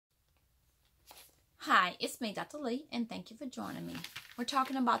Hi, it's me, Dr. Lee, and thank you for joining me. We're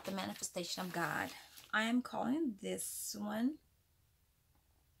talking about the manifestation of God. I am calling this one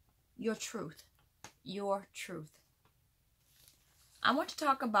Your Truth. Your Truth. I want to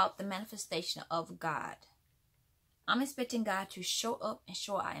talk about the manifestation of God. I'm expecting God to show up and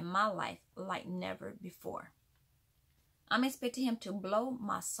show out in my life like never before. I'm expecting Him to blow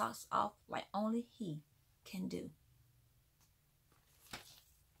my socks off like only He can do.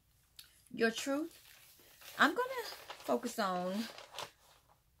 Your Truth. I'm going to focus on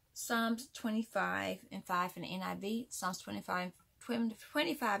Psalms 25 and 5 in the NIV, Psalms 25 and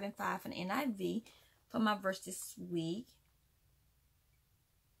 5 in the NIV for my verse this week.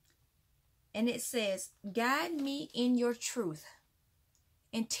 And it says, guide me in your truth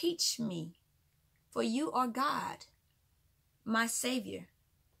and teach me, for you are God, my Savior,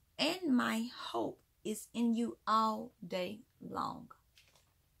 and my hope is in you all day long.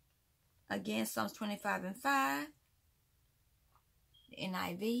 Again, Psalms 25 and 5, the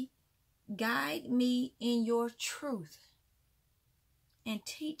NIV. Guide me in your truth and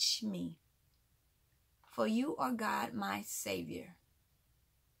teach me, for you are God, my Savior,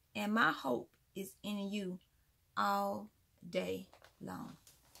 and my hope is in you all day long.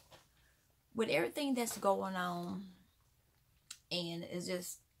 With everything that's going on, and it's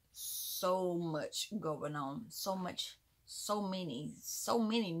just so much going on, so many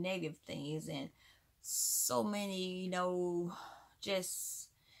negative things, and so many, just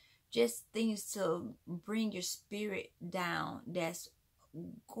things to bring your spirit down that's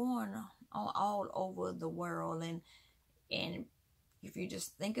going on all over the world. And if you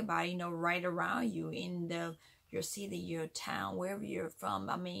just think about it, right around you in your city, your town, wherever you're from.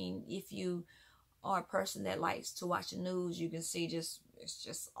 I mean, if you are a person that likes to watch the news, you can see it's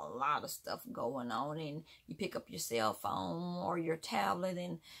just a lot of stuff going on. And you pick up your cell phone or your tablet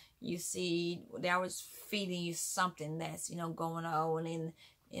and you see they always feeding you something that's going on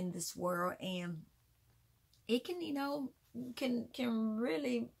in this world, and it can can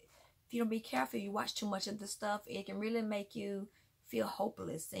really, if you don't be careful, you watch too much of the stuff, it can really make you feel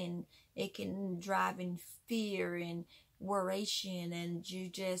hopeless, and it can drive in fear and worration, and you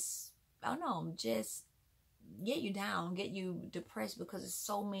just, I don't know, just get you down, get you depressed, because it's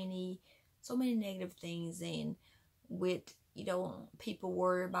so many negative things. And with people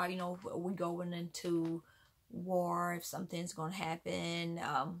worry about we going into war, if something's gonna happen.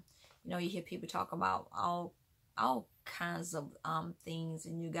 You hear people talk about all kinds of things,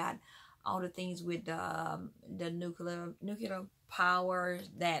 and you got all the things with the nuclear power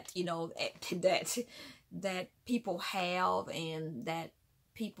that that people have, and that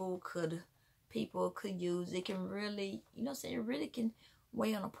people could use. It can really, it really can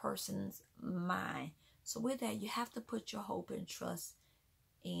weigh on a person's mind. So with that, you have to put your hope and trust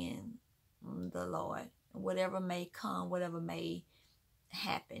in the Lord, whatever may come, whatever may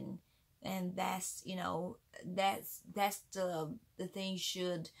happen. And that's that's the thing you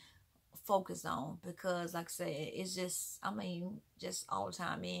should focus on, because like I said, it's just, just all the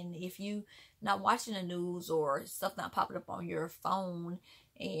time. And if you not watching the news or stuff not popping up on your phone,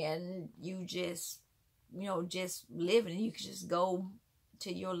 and you just just living, you could just go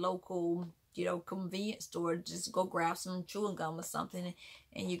to your local convenience store, just go grab some chewing gum or something,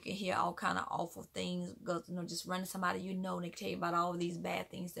 and you can hear all kind of awful things. Go, just run to somebody and they tell you about all these bad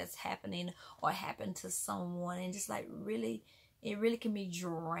things that's happening or happened to someone, and just like really, it really can be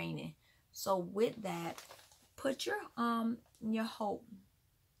draining. So with that, put your hope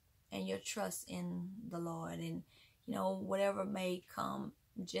and your trust in the Lord, and whatever may come,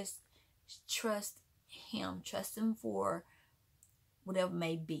 just trust Him for whatever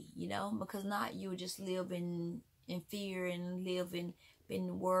may be, because not you just live in fear and live in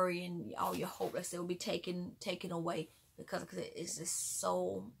worrying. All your hope, like I said, will be taken away, because it's just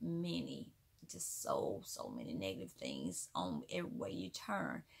so many negative things on every way you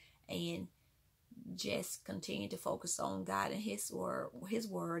turn. And just continue to focus on God and His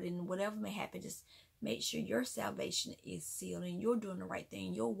word, and whatever may happen, just make sure your salvation is sealed and you're doing the right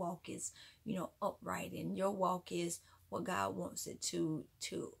thing. Your walk is upright, and your walk is what God wants it to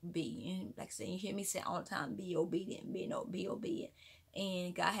be. And like I said, you hear me say all the time, be obedient, be obedient.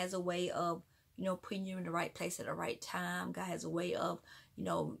 And God has a way of putting you in the right place at the right time. God has a way of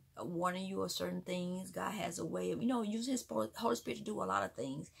warning you of certain things. God has a way of using His Holy Spirit to do a lot of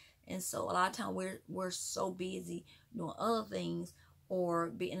things. And so a lot of time we're so busy doing other things, or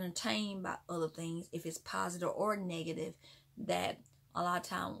being entertained by other things, if it's positive or negative, that a lot of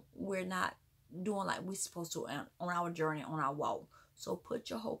time we're not doing like we're supposed to on our journey, on our walk. So put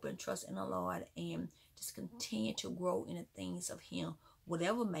your hope and trust in the Lord, and just continue to grow in the things of Him,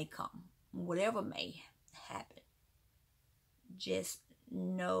 whatever may come. whatever may happen, just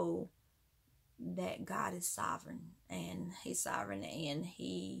know that God is sovereign, and He's sovereign, and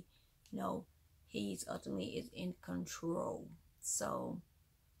He, you know, He's ultimately is in control. So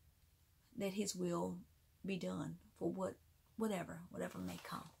that His will be done for whatever may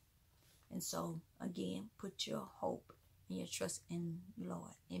come. And so again, put your hope and your trust in the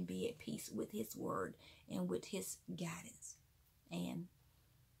Lord, and be at peace with His word and with His guidance. And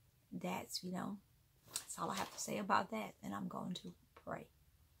that's, that's all I have to say about that. And I'm going to pray.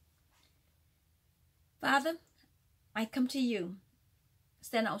 Father, I come to you,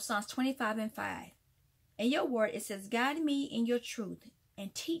 standing on Psalms 25:5. In your word, it says, guide me in your truth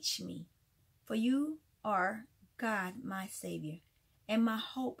and teach me, for you are God, my Savior, and my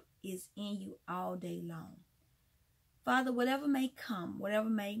hope is in you all day long. Father, whatever may come, whatever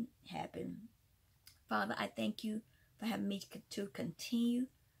may happen, Father, I thank you for having me to continue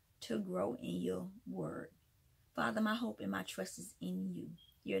to grow in your word. Father, my hope and my trust is in you.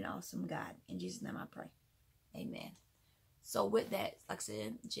 You're an awesome God. In Jesus' name I pray. Amen. So with that, like I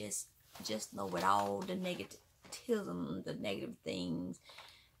said, just know, with all the negativism, the negative things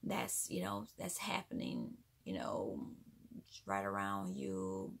that's, that's happening, right around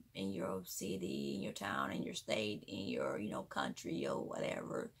you, in your city, in your town, in your state, in your, country or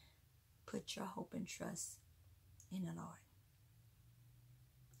whatever, put your hope and trust in the Lord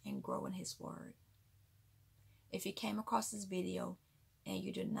and grow in His word. If you came across this video and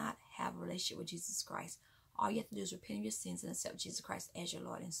you do not have a relationship with Jesus Christ, all you have to do is repent of your sins and accept Jesus Christ as your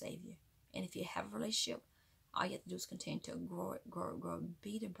Lord and Savior. And if you have a relationship, all you have to do is continue to grow,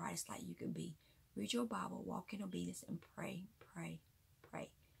 be the brightest light you can be. Read your Bible, walk in obedience, and pray.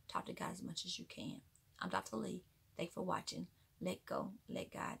 Talk to God as much as you can. I'm Dr. Lee. Thanks for watching. Let go,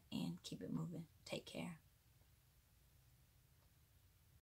 let God, and keep it moving. Take care.